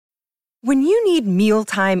When you need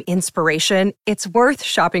mealtime inspiration, it's worth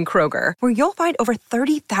shopping Kroger, where you'll find over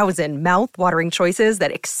 30,000 mouth-watering choices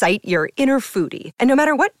that excite your inner foodie. And no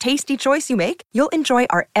matter what tasty choice you make, you'll enjoy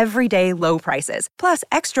our everyday low prices, plus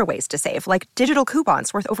extra ways to save, like digital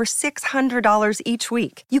coupons worth over $600 each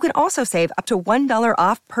week. You can also save up to $1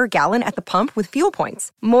 off per gallon at the pump with fuel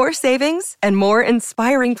points. More savings and more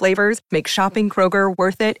inspiring flavors make shopping Kroger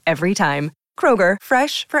worth it every time. Kroger,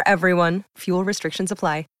 fresh for everyone. Fuel restrictions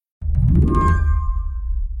apply.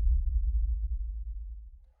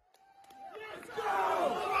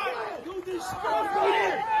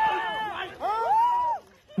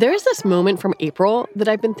 There's this moment from April that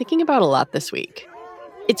I've been thinking about a lot this week.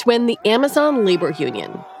 It's when the Amazon Labor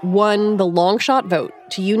Union won the long shot vote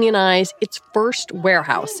to unionize its first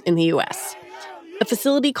warehouse in the U.S., a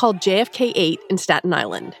facility called JFK 8 in Staten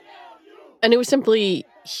Island. And it was simply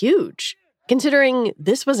huge, considering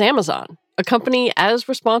this was Amazon, a company as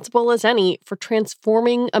responsible as any for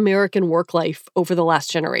transforming American work life over the last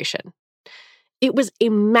generation. It was a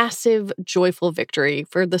massive, joyful victory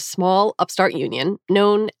for the small upstart union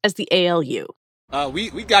known as the ALU.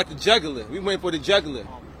 We got the jugular. We went for the jugular.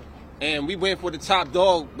 And we went for the top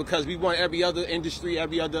dog because we want every other industry,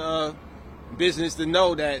 every other business to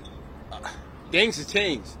know that things have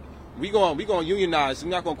changed. We going to unionize. We're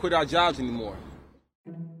not going to quit our jobs anymore.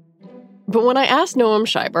 But when I asked Noam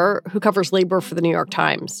Scheiber, who covers labor for the New York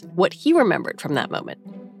Times, what he remembered from that moment,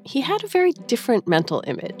 he had a very different mental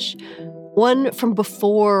image. One from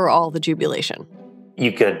before all the jubilation.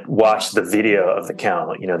 You could watch the video of the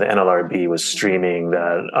count. You know, the NLRB was streaming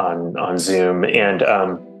that on Zoom. And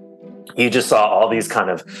you just saw all these kind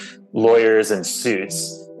of lawyers in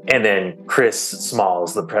suits. And then Chris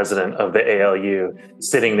Smalls, the president of the ALU,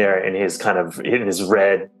 sitting there in his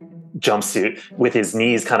red jumpsuit with his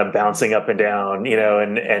knees kind of bouncing up and down, you know,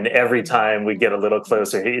 and every time we get a little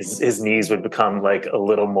closer, his knees would become like a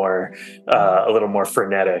little more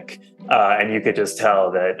frenetic. And you could just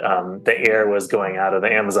tell that the air was going out of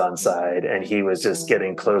the Amazon side, and he was just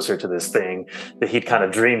getting closer to this thing that he'd kind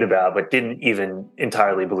of dreamed about, but didn't even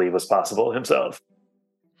entirely believe was possible himself.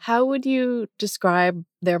 How would you describe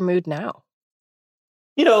their mood now?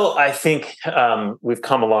 You know, I think we've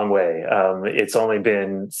come a long way. It's only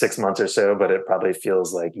been 6 months or so, but it probably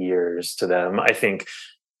feels like years to them. I think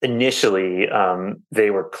initially they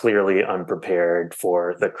were clearly unprepared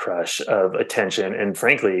for the crush of attention and,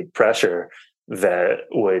 frankly, pressure that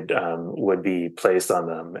would be placed on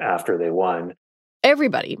them after they won.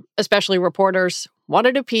 Everybody, especially reporters,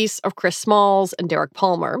 wanted a piece of Chris Smalls and Derek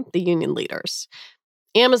Palmer, the union leaders.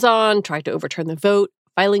 Amazon tried to overturn the vote,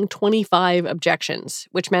 filing 25 objections,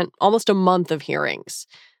 which meant almost a month of hearings.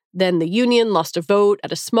 Then the union lost a vote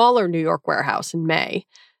at a smaller New York warehouse in May.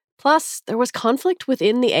 Plus, there was conflict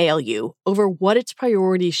within the ALU over what its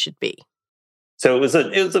priorities should be. So it was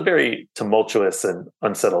a very tumultuous and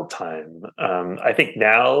unsettled time. I think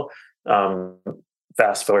now,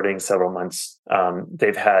 fast forwarding several months,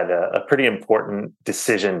 they've had a pretty important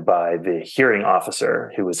decision by the hearing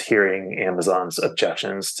officer who was hearing Amazon's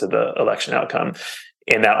objections to the election outcome.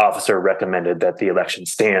 And that officer recommended that the election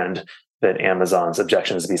stand, that Amazon's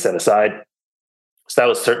objections be set aside. So that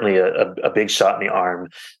was certainly a big shot in the arm.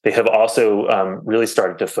 They have also really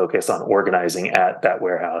started to focus on organizing at that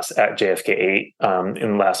warehouse at JFK 8.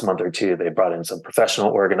 In the last month or two, they brought in some professional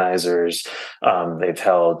organizers. They've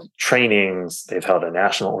held trainings. They've held a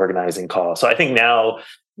national organizing call. So I think now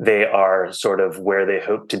they are sort of where they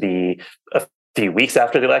hope to be a few weeks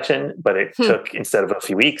after the election, but it took, instead of a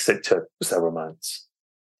few weeks, it took several months.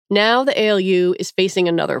 Now the ALU is facing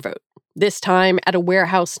another vote, this time at a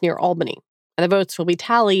warehouse near Albany. And the votes will be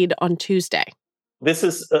tallied on Tuesday. This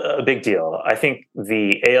is a big deal. I think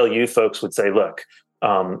the ALU folks would say, look,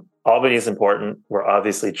 Albany is important. We're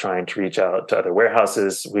obviously trying to reach out to other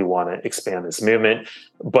warehouses. We want to expand this movement,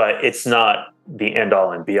 but it's not the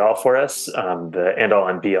end-all and be-all for us. The end-all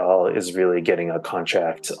and be-all is really getting a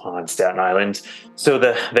contract on Staten Island. So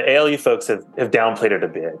the ALU folks have downplayed it a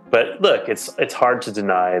bit. But look, it's hard to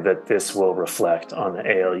deny that this will reflect on the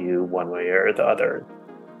ALU one way or the other.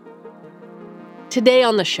 Today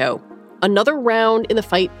on the show, another round in the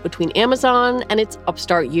fight between Amazon and its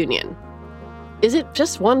upstart union. Is it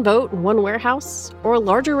just one vote in one warehouse, or a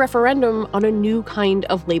larger referendum on a new kind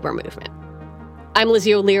of labor movement? I'm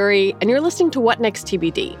Lizzie O'Leary, and you're listening to What Next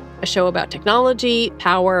TBD, a show about technology,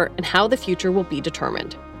 power, and how the future will be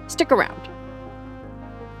determined. Stick around.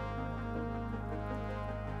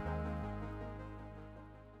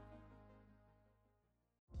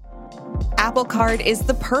 Apple Card is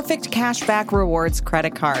the perfect cashback rewards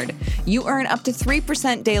credit card. You earn up to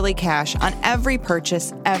 3% daily cash on every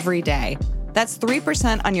purchase every day. That's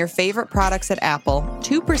 3% on your favorite products at Apple,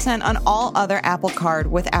 2% on all other Apple Card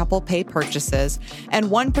with Apple Pay purchases, and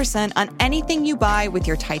 1% on anything you buy with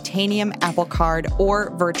your titanium Apple Card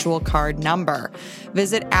or virtual card number.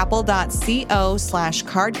 Visit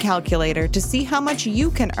apple.co/card calculator to see how much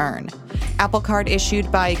you can earn. Apple Card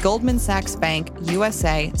issued by Goldman Sachs Bank,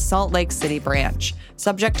 USA, Salt Lake City branch.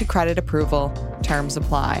 Subject to credit approval. Terms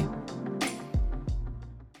apply.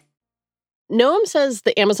 Noam says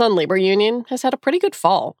the Amazon labor union has had a pretty good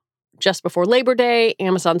fall. Just before Labor Day,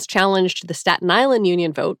 Amazon's challenge to the Staten Island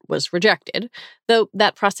union vote was rejected, though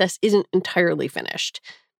that process isn't entirely finished.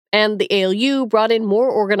 And the ALU brought in more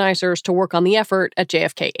organizers to work on the effort at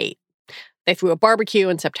JFK 8. They threw a barbecue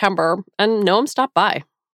in September, and Noam stopped by.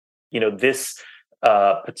 This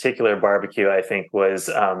particular barbecue, I think, was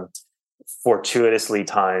fortuitously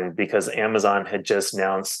timed because Amazon had just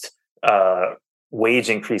announced wage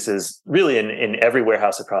increases really in every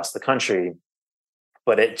warehouse across the country.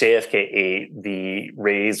 But at JFK 8, the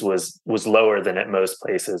raise was lower than at most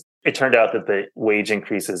places. It turned out that the wage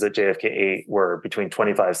increases at JFK 8 were between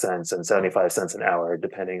 25 cents and 75 cents an hour,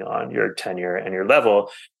 depending on your tenure and your level.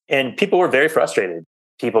 And people were very frustrated.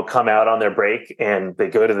 People come out on their break and they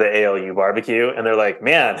go to the ALU barbecue and they're like,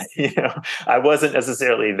 man, I wasn't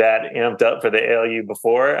necessarily that amped up for the ALU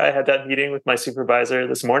before I had that meeting with my supervisor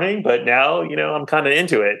this morning, but now, I'm kind of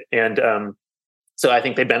into it. And so I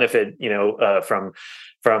think they benefit, from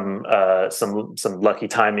some lucky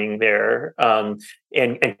timing there. And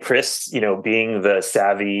Chris, being the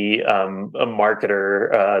savvy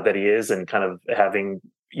marketer that he is and kind of having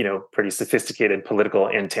pretty sophisticated political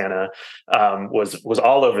antenna, was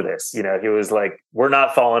all over this. He was like, we're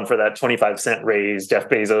not falling for that 25-cent raise. Jeff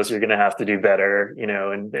Bezos, you're going to have to do better,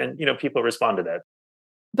 and people respond to that.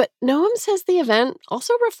 But Noam says the event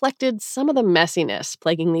also reflected some of the messiness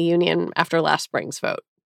plaguing the union after last spring's vote.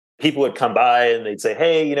 People would come by and they'd say,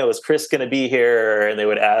 hey, is Chris going to be here? And they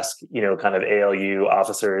would ask, kind of ALU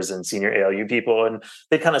officers and senior ALU people. And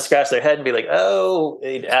they'd kind of scratch their head and be like, oh,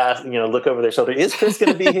 they'd ask, look over their shoulder. Is Chris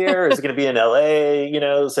going to be here? Is he going to be in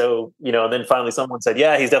LA? So, and then finally someone said,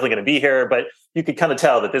 yeah, he's definitely going to be here. But you could kind of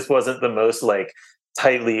tell that this wasn't the most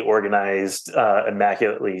tightly organized,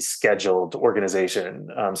 immaculately scheduled organization.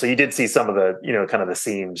 So you did see some of the, kind of the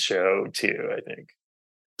seams show too, I think.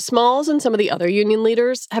 Smalls and some of the other union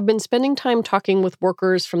leaders have been spending time talking with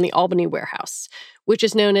workers from the Albany warehouse, which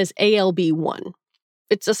is known as ALB 1.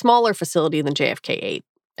 It's a smaller facility than JFK 8,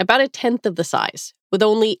 about a tenth of the size, with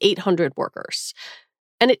only 800 workers.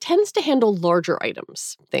 And it tends to handle larger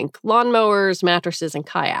items, think lawnmowers, mattresses, and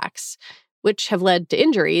kayaks, which have led to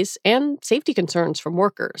injuries and safety concerns from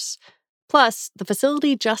workers. Plus, the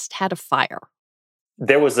facility just had a fire.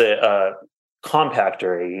 There was a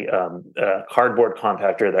compactor, a cardboard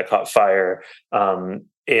compactor that caught fire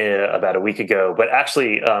about a week ago. But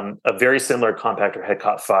actually, a very similar compactor had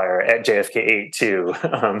caught fire at JFK 8 too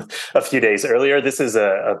a few days earlier. This is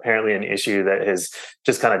apparently an issue that has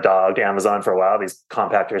just kind of dogged Amazon for a while. These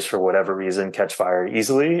compactors, for whatever reason, catch fire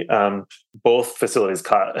easily. Both facilities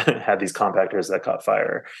had these compactors that caught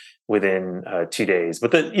fire within 2 days.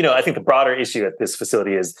 But I think the broader issue at this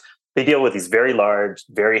facility is they deal with these very large,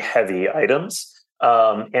 very heavy items.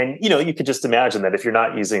 And, you could just imagine that if you're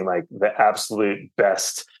not using the absolute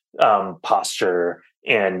best posture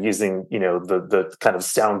and using, the kind of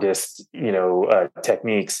soundest,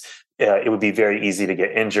 techniques, it would be very easy to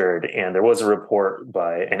get injured. And there was a report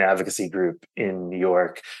by an advocacy group in New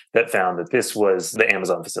York that found that this was the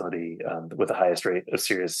Amazon facility with the highest rate of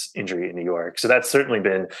serious injury in New York. So that's certainly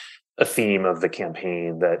been a theme of the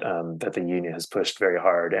campaign that the union has pushed very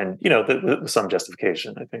hard, and with some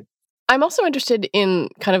justification, I think. I'm also interested in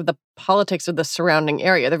kind of the politics of the surrounding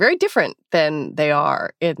area. They're very different than they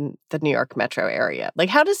are in the New York metro area.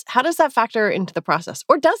 How does that factor into the process,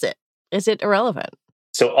 or does it? Is it irrelevant?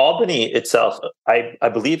 So Albany itself, I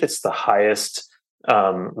believe it's the highest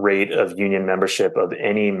rate of union membership of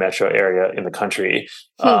any metro area in the country,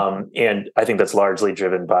 and I think that's largely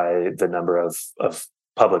driven by the number of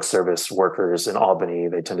public service workers in Albany.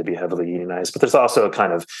 They tend to be heavily unionized, but there's also a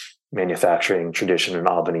kind of manufacturing tradition in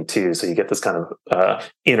Albany too. So you get this kind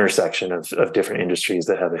of intersection of different industries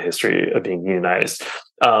that have a history of being unionized.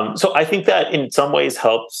 So I think that in some ways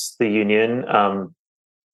helps the union.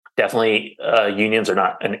 Definitely, unions are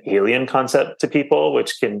not an alien concept to people,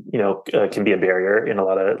 which can be a barrier in a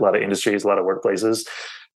lot of industries, a lot of workplaces.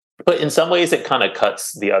 But in some ways, it kind of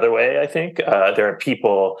cuts the other way. I think there are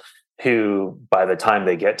people who, by the time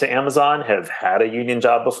they get to Amazon, have had a union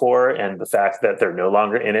job before, and the fact that they're no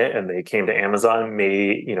longer in it and they came to Amazon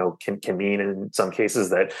can mean in some cases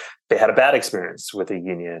that they had a bad experience with a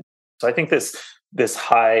union. So I think this this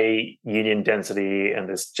high union density and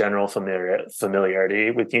this general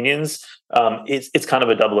familiarity with unions, it's kind of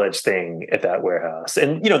a double-edged thing at that warehouse.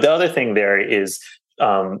 And the other thing there is,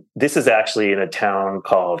 this is actually in a town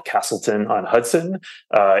called Castleton on Hudson.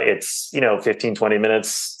 It's 15, 20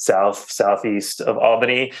 minutes southeast of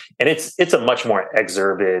Albany, and it's a much more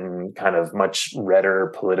exurban, kind of much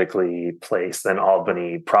redder politically place than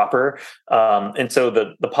Albany proper. And so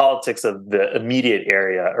the politics of the immediate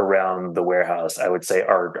area around the warehouse, I would say,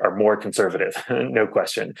 are more conservative, no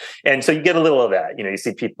question. And so you get a little of that. You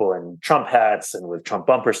see people in Trump hats and with Trump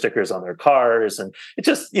bumper stickers on their cars, and it's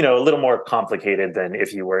just a little more complicated than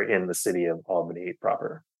if you were in the city of Albany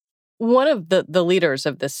proper. One of the leaders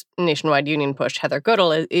of this nationwide union push, Heather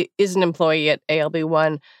Goodall, is an employee at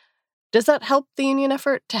ALB1. Does that help the union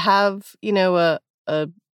effort to have, a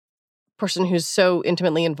person who's so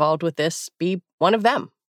intimately involved with this be one of them?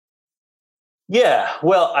 Yeah,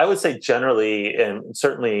 well, I would say generally, and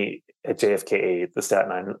certainly at JFK8, the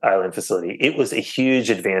Staten Island facility, it was a huge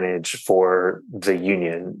advantage for the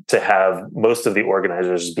union to have most of the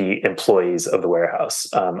organizers be employees of the warehouse.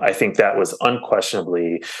 I think that was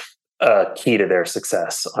unquestionably key to their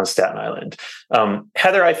success on Staten Island.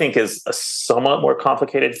 Heather, I think, is a somewhat more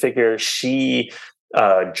complicated figure. She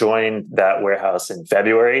joined that warehouse in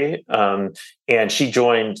February, and she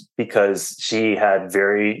joined because she had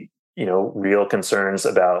very real concerns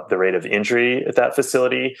about the rate of injury at that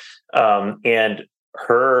facility. And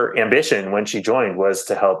her ambition when she joined was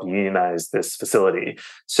to help unionize this facility.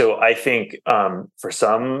 So I think for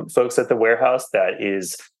some folks at the warehouse, that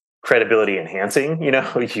is credibility enhancing.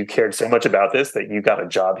 You cared so much about this that you got a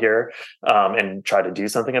job here and try to do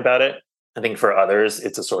something about it. I think for others,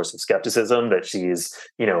 it's a source of skepticism that she's,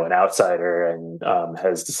 an outsider and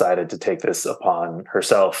has decided to take this upon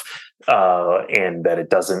herself, and that it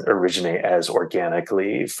doesn't originate as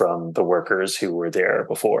organically from the workers who were there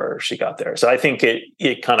before she got there. So I think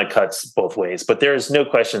it kind of cuts both ways. But there is no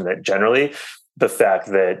question that generally the fact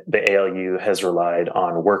that the ALU has relied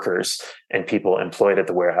on workers and people employed at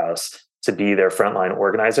the warehouse to be their frontline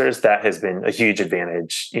organizers, that has been a huge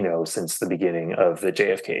advantage, since the beginning of the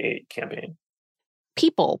JFK campaign.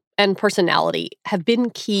 People and personality have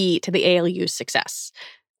been key to the ALU's success.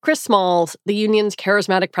 Chris Smalls, the union's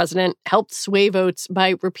charismatic president, helped sway votes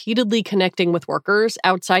by repeatedly connecting with workers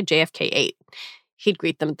outside JFK8. He'd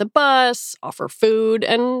greet them at the bus, offer food,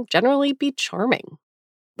 and generally be charming.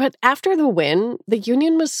 But after the win, the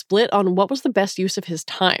union was split on what was the best use of his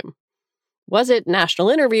time. Was it national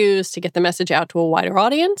interviews to get the message out to a wider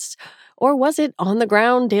audience? Or was it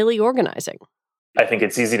on-the-ground daily organizing? I think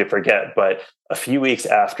it's easy to forget, but a few weeks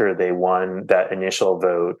after they won that initial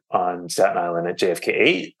vote on Staten Island at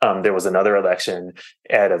JFK8, there was another election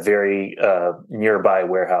at a very nearby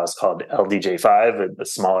warehouse called LDJ5, a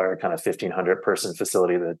smaller kind of 1,500 person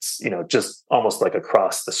facility that's, just almost like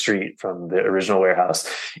across the street from the original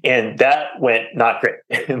warehouse. And that went not great.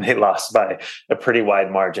 And they lost by a pretty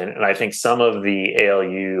wide margin. And I think some of the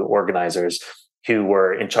ALU organizers who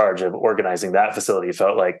were in charge of organizing that facility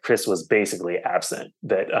felt like Chris was basically absent,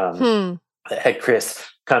 that had Chris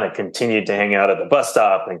kind of continued to hang out at the bus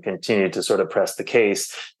stop and continued to sort of press the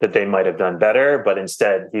case, that they might have done better. But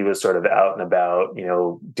instead, he was sort of out and about,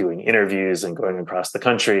 doing interviews and going across the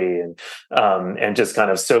country and just kind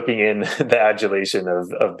of soaking in the adulation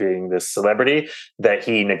of being this celebrity, that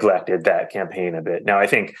he neglected that campaign a bit. Now, I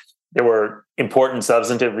think there were important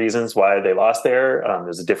substantive reasons why they lost there.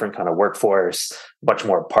 There's a different kind of workforce, much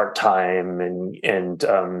more part-time, and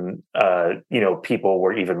people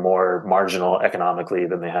were even more marginal economically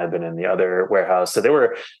than they had been in the other warehouse. So there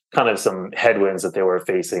were kind of some headwinds that they were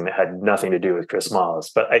facing that had nothing to do with Chris Smalls.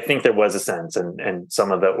 But I think there was a sense, and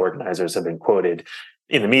some of the organizers have been quoted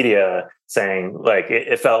in the media saying, like,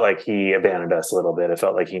 it felt like he abandoned us a little bit. It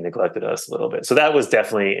felt like he neglected us a little bit. So that was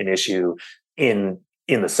definitely an issue in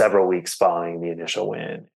the several weeks following the initial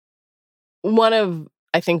win. One of,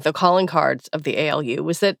 I think, the calling cards of the ALU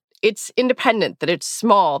was that it's independent, that it's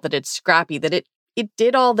small, that it's scrappy, that it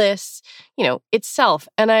did all this, itself.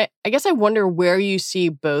 And I guess I wonder where you see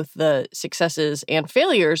both the successes and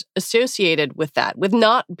failures associated with that, with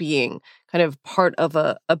not being kind of part of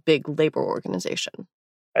a big labor organization.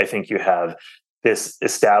 I think you have this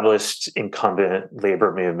established incumbent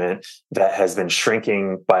labor movement that has been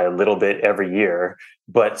shrinking by a little bit every year,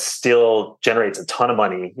 but still generates a ton of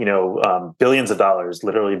money, billions of dollars,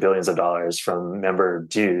 literally billions of dollars from member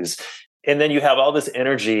dues. And then you have all this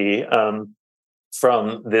energy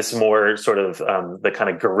from this more sort of the kind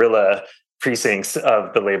of guerrilla precincts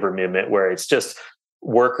of the labor movement, where it's just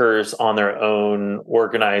workers on their own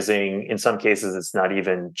organizing. In some cases, it's not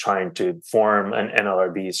even trying to form an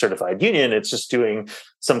NLRB certified union. It's just doing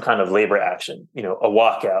some kind of labor action, a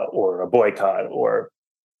walkout or a boycott or,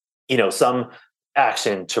 some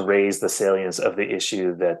action to raise the salience of the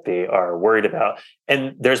issue that they are worried about.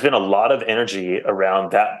 And there's been a lot of energy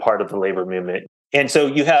around that part of the labor movement. And so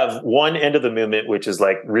you have one end of the movement, which is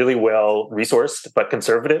like really well resourced, but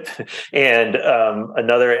conservative, and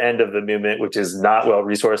another end of the movement, which is not well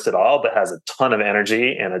resourced at all, but has a ton of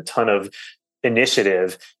energy and a ton of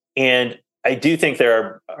initiative. And I do think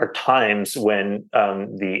there are times when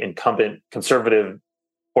the incumbent conservative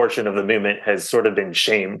portion of the movement has sort of been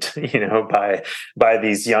shamed, by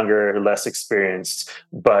these younger, less experienced,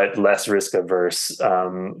 but less risk averse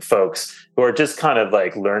folks who are just kind of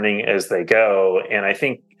like learning as they go. And I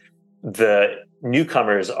think the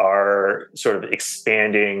newcomers are sort of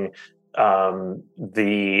expanding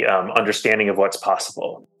the understanding of what's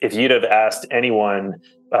possible. If you'd have asked anyone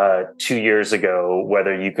 2 years ago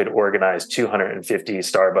whether you could organize 250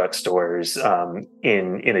 Starbucks stores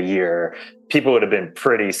in a year, people would have been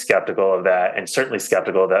pretty skeptical of that, and certainly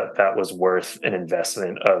skeptical that that was worth an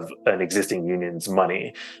investment of an existing union's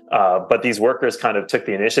money. But these workers kind of took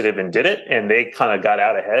the initiative and did it, and they kind of got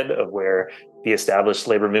out ahead of where the established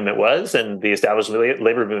labor movement was, and the established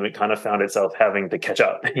labor movement kind of found itself having to catch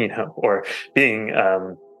up, or being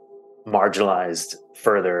marginalized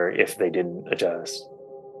further if they didn't adjust.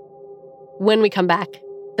 When we come back,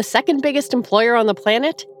 the second biggest employer on the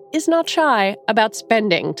planet is not shy about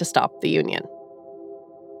spending to stop the union.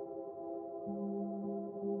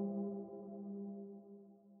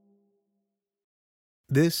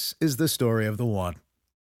 This is the story of the one.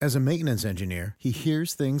 As a maintenance engineer, he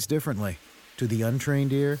hears things differently. To the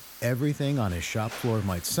untrained ear, everything on his shop floor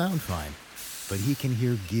might sound fine, but he can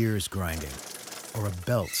hear gears grinding or a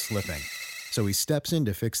belt slipping. So he steps in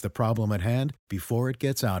to fix the problem at hand before it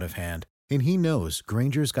gets out of hand. And he knows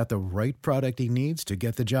Grainger's got the right product he needs to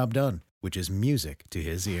get the job done, which is music to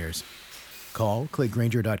his ears. Call, click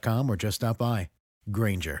Grainger.com, or just stop by.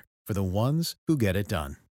 Grainger, for the ones who get it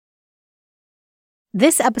done.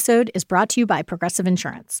 This episode is brought to you by Progressive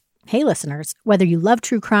Insurance. Hey, listeners, whether you love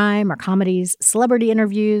true crime or comedies, celebrity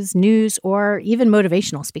interviews, news, or even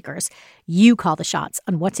motivational speakers, you call the shots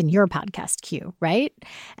on what's in your podcast queue, right?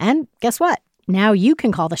 And guess what? Now you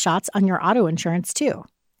can call the shots on your auto insurance, too.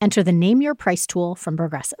 Enter the Name Your Price tool from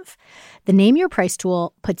Progressive. The Name Your Price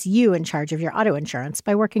tool puts you in charge of your auto insurance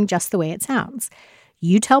by working just the way it sounds.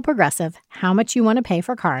 You tell Progressive how much you want to pay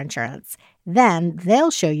for car insurance. Then they'll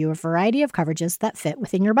show you a variety of coverages that fit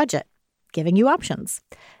within your budget, giving you options.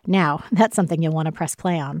 Now, that's something you'll want to press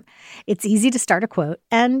play on. It's easy to start a quote,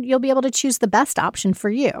 and you'll be able to choose the best option for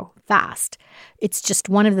you fast. It's just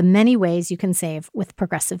one of the many ways you can save with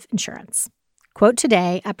Progressive Insurance. Quote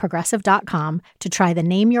today at Progressive.com to try the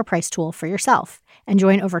Name Your Price tool for yourself and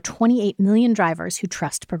join over 28 million drivers who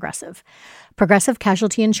trust Progressive. Progressive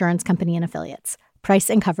Casualty Insurance Company and Affiliates. Price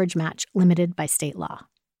and coverage match limited by state law.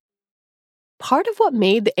 Part of what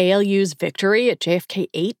made the ALU's victory at JFK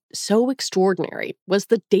 8 so extraordinary was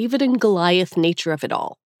the David and Goliath nature of it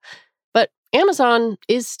all. But Amazon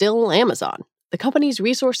is still Amazon. The company's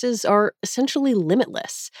resources are essentially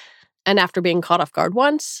limitless. And after being caught off guard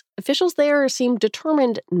once, officials there seem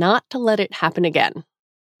determined not to let it happen again.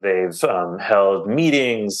 They've held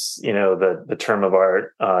meetings. The term of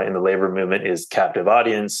art in the labor movement is captive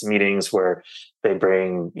audience meetings, where they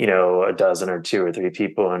bring, a dozen or two or three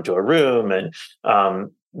people into a room, and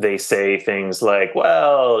they say things like,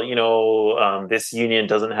 well, this union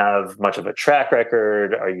doesn't have much of a track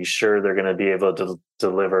record. Are you sure they're going to be able to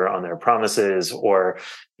deliver on their promises? Or,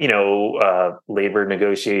 labor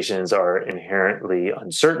negotiations are inherently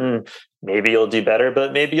uncertain. Maybe you'll do better,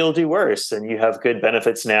 but maybe you'll do worse. And you have good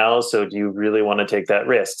benefits now. So do you really want to take that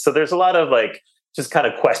risk? So there's a lot of just kind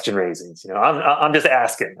of question raisings. I'm just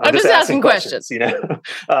asking. I'm just asking questions.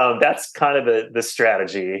 That's kind of the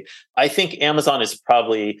strategy. I think Amazon is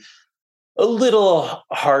probably a little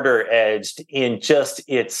harder edged in just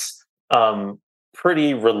its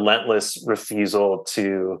pretty relentless refusal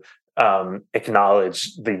to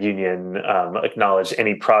acknowledge the union, acknowledge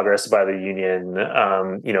any progress by the union.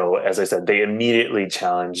 As I said, they immediately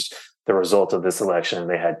challenged the result of this election.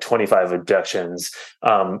 They had 25 objections.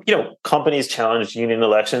 Companies challenge union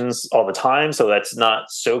elections all the time, so that's not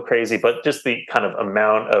so crazy, but just the kind of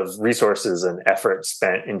amount of resources and effort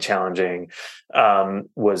spent in challenging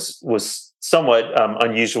was somewhat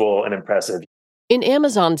unusual and impressive. In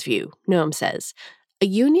Amazon's view, Noam says, a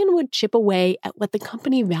union would chip away at what the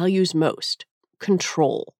company values most: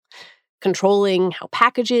 control. Controlling how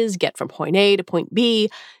packages get from point A to point B,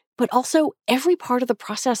 but also every part of the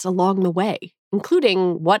process along the way,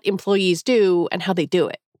 including what employees do and how they do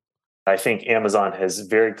it. I think Amazon has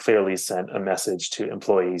very clearly sent a message to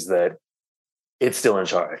employees that it's still in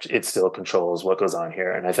charge. It still controls what goes on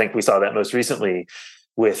here. And I think we saw that most recently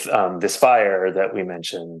with this fire that we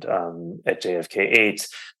mentioned at JFK 8.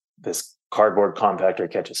 This cardboard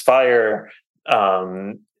compactor catches fire.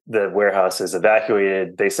 The warehouse is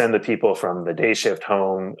evacuated. They send the people from the day shift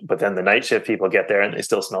home, but then the night shift people get there and they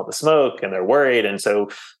still smell the smoke and they're worried. And so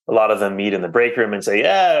a lot of them meet in the break room and say,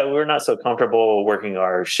 yeah, we're not so comfortable working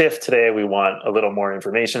our shift today. We want a little more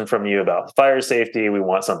information from you about fire safety. We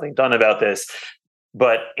want something done about this.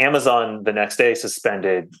 But Amazon the next day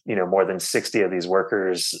suspended, more than 60 of these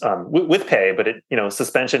workers with pay. But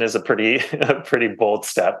suspension is a pretty bold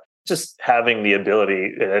step. Just having the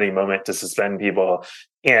ability at any moment to suspend people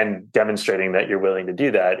and demonstrating that you're willing to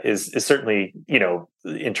do that is certainly,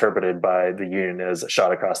 interpreted by the union as a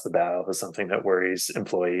shot across the bow, as something that worries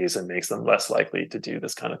employees and makes them less likely to do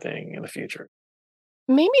this kind of thing in the future.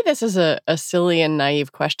 Maybe this is a silly and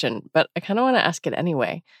naive question, but I kind of want to ask it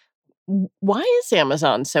anyway. Why is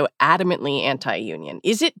Amazon so adamantly anti-union?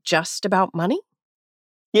 Is it just about money?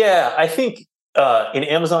 Yeah, I think in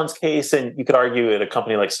Amazon's case, and you could argue at a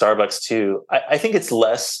company like Starbucks too, I think it's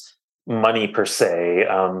less money per se.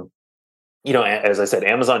 As I said,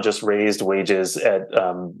 Amazon just raised wages at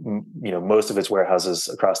most of its warehouses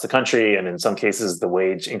across the country, and in some cases, the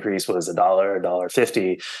wage increase was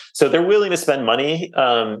 $1.50. So they're willing to spend money.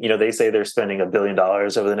 They say they're spending $1 billion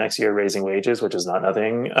over the next year raising wages, which is not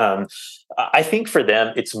nothing. I think for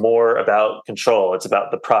them, it's more about control. It's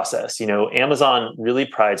about the process. Amazon really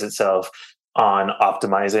prides itself on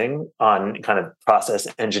optimizing, on kind of process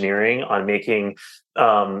engineering, on making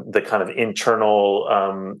the kind of internal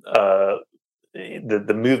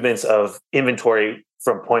the movements of inventory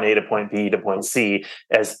from point A to point B to point C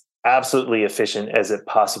as absolutely efficient as it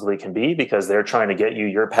possibly can be, because they're trying to get you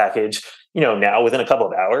your package, now within a couple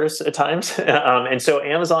of hours at times. And so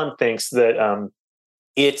Amazon thinks that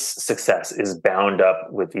its success is bound up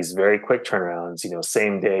with these very quick turnarounds,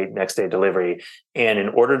 same day, next day delivery. And in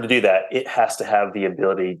order to do that, it has to have the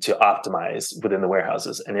ability to optimize within the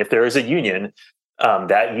warehouses. And if there is a union,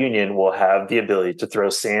 that union will have the ability to throw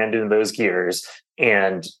sand in those gears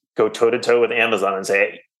and go toe to toe with Amazon and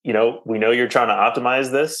say, we know you're trying to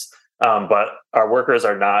optimize this, but our workers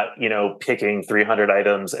are not, picking 300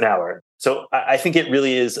 items an hour. So I think it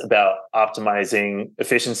really is about optimizing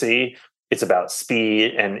efficiency. It's about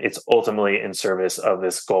speed, and it's ultimately in service of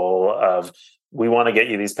this goal of, we want to get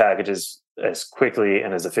you these packages as quickly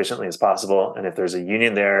and as efficiently as possible. And if there's a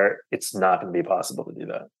union there, it's not going to be possible to do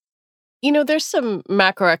that. There's some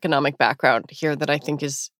macroeconomic background here that I think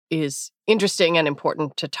is interesting and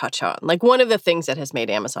important to touch on. Like, one of the things that has made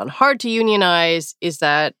Amazon hard to unionize is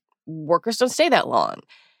that workers don't stay that long.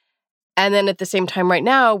 And then at the same time, right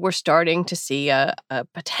now, we're starting to see a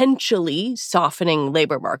potentially softening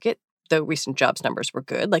labor market. The recent jobs numbers were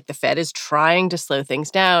good. Like, the Fed is trying to slow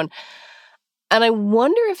things down. And I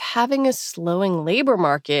wonder if having a slowing labor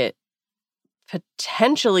market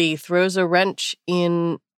potentially throws a wrench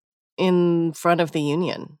in front of the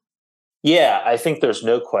union. Yeah, I think there's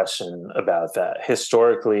no question about that.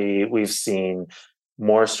 Historically, we've seen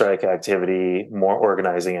more strike activity, more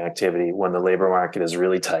organizing activity when the labor market is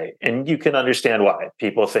really tight. And you can understand why.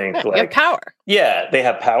 People think you have power. Yeah, they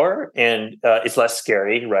have power, and it's less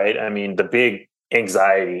scary, right? I mean, the big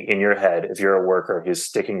anxiety in your head, if you're a worker who's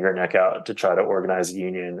sticking your neck out to try to organize a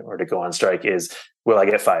union or to go on strike, is, will I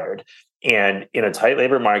get fired? And in a tight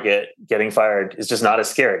labor market, getting fired is just not as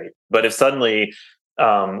scary. But if suddenly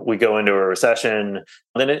we go into a recession,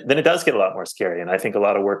 then it does get a lot more scary. And I think a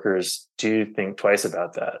lot of workers do think twice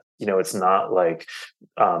about that. It's not like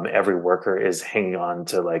every worker is hanging on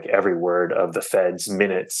to like every word of the Fed's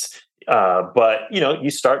minutes. But you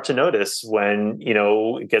start to notice when,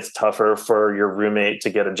 it gets tougher for your roommate to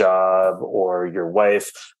get a job, or your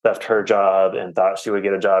wife left her job and thought she would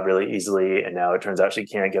get a job really easily, and now it turns out she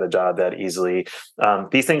can't get a job that easily.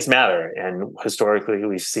 These things matter. And historically,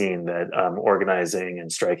 we've seen that organizing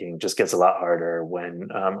and striking just gets a lot harder when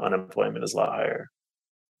unemployment is a lot higher.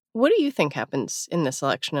 What do you think happens in this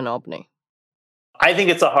election in Albany? I think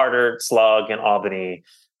it's a harder slog in Albany.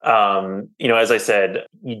 As I said,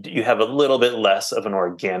 you have a little bit less of an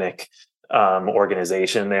organic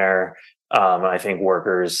organization there. I think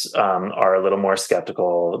workers are a little more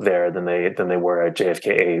skeptical there than they were at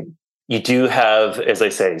JFK. You do have, as I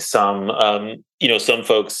say, some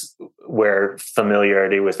folks where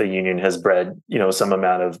familiarity with the union has bred, some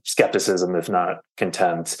amount of skepticism, if not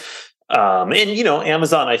contempt. And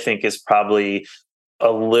Amazon, I think, is probably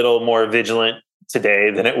a little more vigilant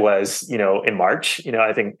today than it was, in March.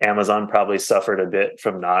 I think Amazon probably suffered a bit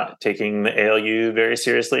from not taking the ALU very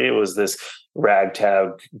seriously. It was this ragtag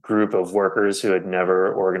group of workers who had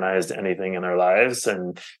never organized anything in their lives,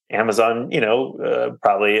 and Amazon,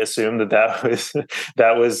 probably assumed that was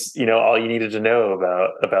all you needed to know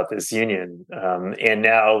about this union. And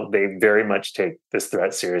now they very much take this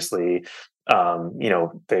threat seriously.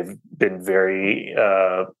 They've been very,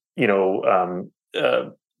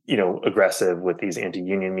 aggressive with these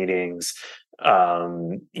anti-union meetings.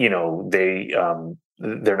 They're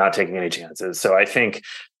not taking any chances. So I think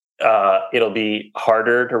it'll be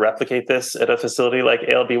harder to replicate this at a facility like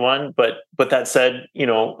ALB1. But that said,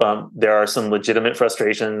 there are some legitimate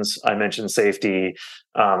frustrations. I mentioned safety.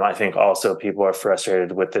 I think also people are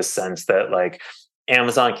frustrated with this sense that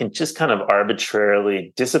Amazon can just kind of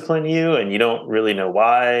arbitrarily discipline you and you don't really know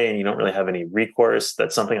why, and you don't really have any recourse.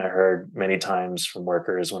 That's something I heard many times from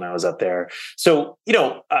workers when I was up there. So,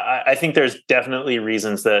 I think there's definitely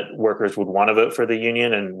reasons that workers would want to vote for the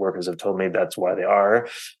union, and workers have told me that's why they are.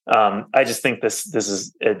 I just think this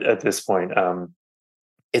is at this point,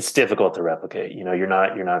 it's difficult to replicate. You're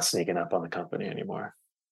not sneaking up on the company anymore.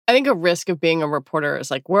 I think a risk of being a reporter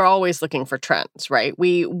is we're always looking for trends, right?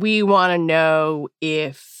 We want to know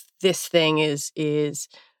if this thing is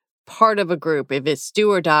part of a group, if it's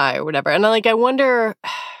do or die or whatever. And I wonder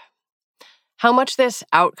how much this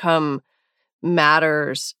outcome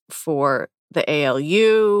matters for the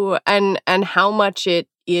ALU and how much it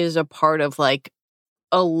is a part of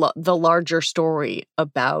the larger story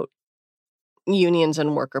about unions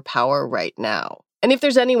and worker power right now. And if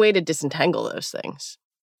there's any way to disentangle those things.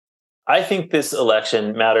 I think this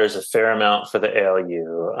election matters a fair amount for the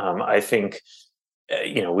ALU. I think,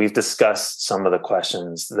 we've discussed some of the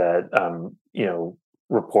questions that,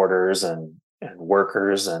 reporters and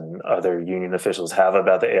workers and other union officials have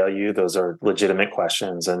about the ALU. Those are legitimate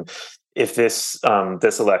questions. And if this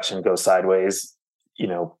election goes sideways,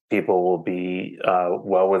 people will be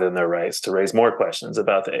well within their rights to raise more questions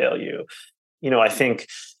about the ALU. I think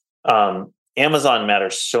Amazon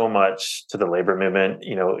matters so much to the labor movement.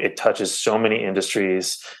 It touches so many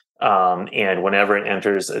industries. And whenever it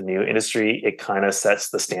enters a new industry, it kind of sets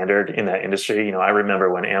the standard in that industry. I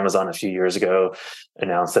remember when Amazon a few years ago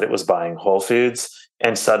announced that it was buying Whole Foods,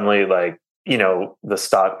 and suddenly the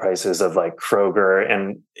stock prices of Kroger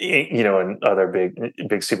and, and other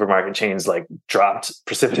big supermarket chains dropped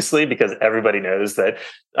precipitously, because everybody knows that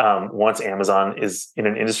once Amazon is in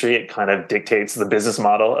an industry, it kind of dictates the business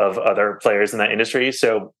model of other players in that industry.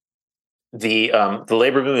 So the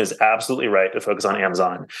labor movement is absolutely right to focus on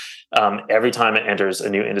Amazon. Every time it enters a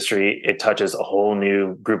new industry, it touches a whole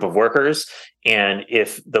new group of workers. And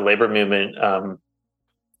if the labor movement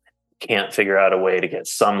can't figure out a way to get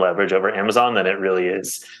some leverage over Amazon, then it really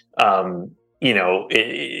is,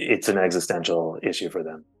 it's an existential issue for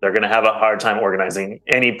them. They're going to have a hard time organizing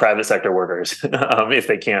any private sector workers if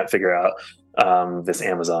they can't figure out this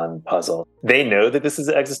Amazon puzzle. They know that this is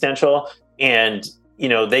existential, and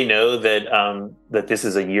they know that this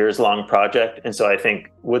is a years-long project. And so I think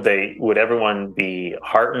would everyone be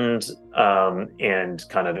heartened and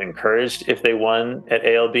kind of encouraged if they won at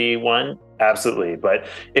ALB1? Absolutely. But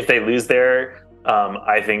if they lose there,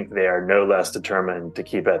 I think they are no less determined to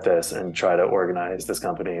keep at this and try to organize this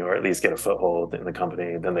company, or at least get a foothold in the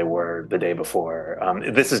company, than they were the day before.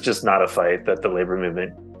 This is just not a fight that the labor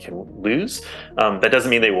movement can lose. That doesn't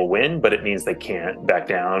mean they will win, but it means they can't back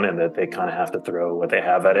down, and that they kind of have to throw what they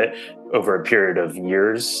have at it over a period of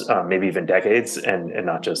years, maybe even decades, and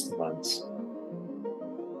not just months.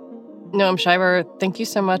 Noam Scheiber, thank you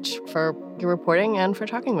so much for your reporting and for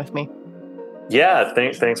talking with me. Yeah,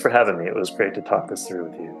 thanks for having me. It was great to talk this through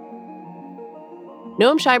with you.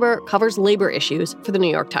 Noam Scheiber covers labor issues for The New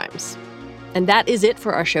York Times. And that is it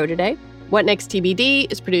for our show today. What Next TBD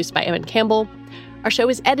is produced by Evan Campbell. Our show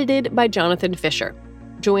is edited by Jonathan Fisher.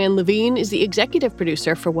 Joanne Levine is the executive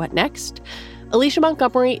producer for What Next. Alicia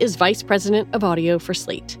Montgomery is vice president of audio for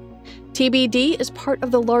Slate. TBD is part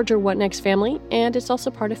of the larger What Next family, and it's also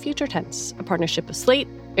part of Future Tense, a partnership of Slate,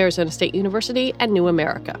 Arizona State University, and New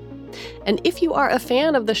America. And if you are a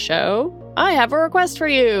fan of the show, I have a request for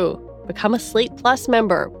you. Become a Slate Plus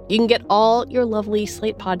member. You can get all your lovely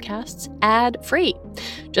Slate podcasts ad-free.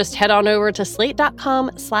 Just head on over to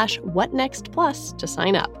slate.com/whatnextplus to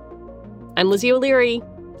sign up. I'm Lizzie O'Leary.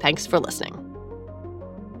 Thanks for listening.